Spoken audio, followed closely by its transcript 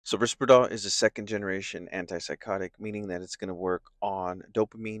So Risperdal is a second generation antipsychotic, meaning that it's going to work on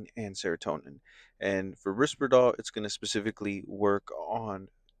dopamine and serotonin. And for Risperdal, it's going to specifically work on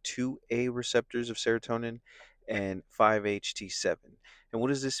 2A receptors of serotonin and 5-HT7. And what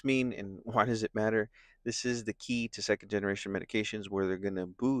does this mean and why does it matter? This is the key to second generation medications where they're going to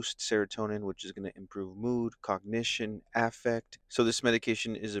boost serotonin, which is going to improve mood, cognition, affect. So this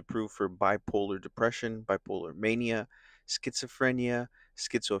medication is approved for bipolar depression, bipolar mania, schizophrenia,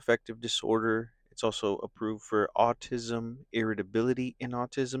 schizoaffective disorder. It's also approved for autism, irritability in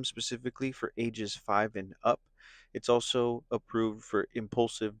autism, specifically for ages 5 and up. It's also approved for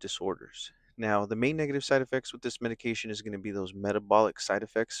impulsive disorders. Now, the main negative side effects with this medication is going to be those metabolic side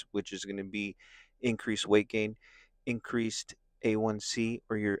effects, which is going to be increased weight gain, increased A1C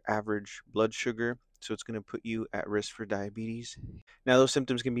or your average blood sugar. So it's going to put you at risk for diabetes. Now, those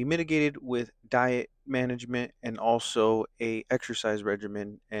symptoms can be mitigated with diet management and also a exercise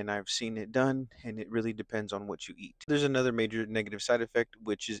regimen, and I've seen it done, and it really depends on what you eat. There's another major negative side effect,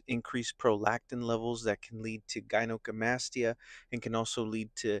 which is increased prolactin levels that can lead to gynecomastia and can also lead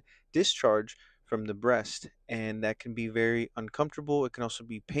to discharge from the breast, and that can be very uncomfortable. It can also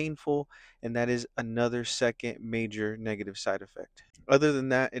be painful, and that is another second major negative side effect. Other than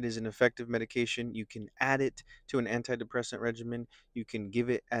that, it is an effective medication. You can add it to an antidepressant regimen. You can give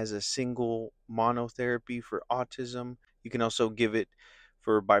it as a single monotherapy for autism. You can also give it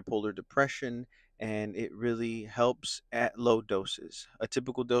for bipolar depression, and it really helps at low doses. A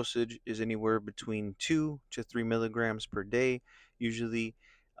typical dosage is anywhere between 2 to 3 milligrams per day, usually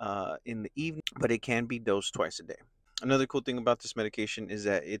in the evening, but it can be dosed twice a day. Another cool thing about this medication is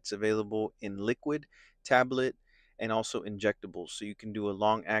that it's available in liquid, tablet, and also injectables. So you can do a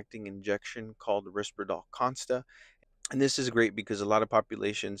long acting injection called Risperdal Consta, and this is great because a lot of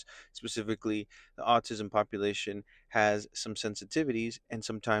populations, specifically the autism population, has some sensitivities and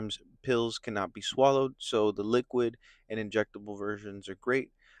sometimes pills cannot be swallowed. So the liquid and injectable versions are great.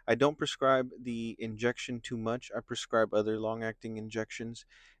 I don't prescribe the injection too much. I prescribe other long acting injections.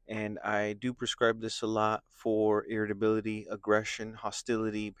 And I do prescribe this a lot for irritability, aggression,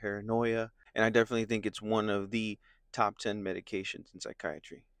 hostility, paranoia. And I definitely think it's one of the top 10 medications in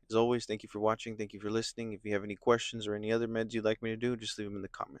psychiatry. As always, thank you for watching. Thank you for listening. If you have any questions or any other meds you'd like me to do, just leave them in the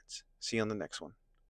comments. See you on the next one.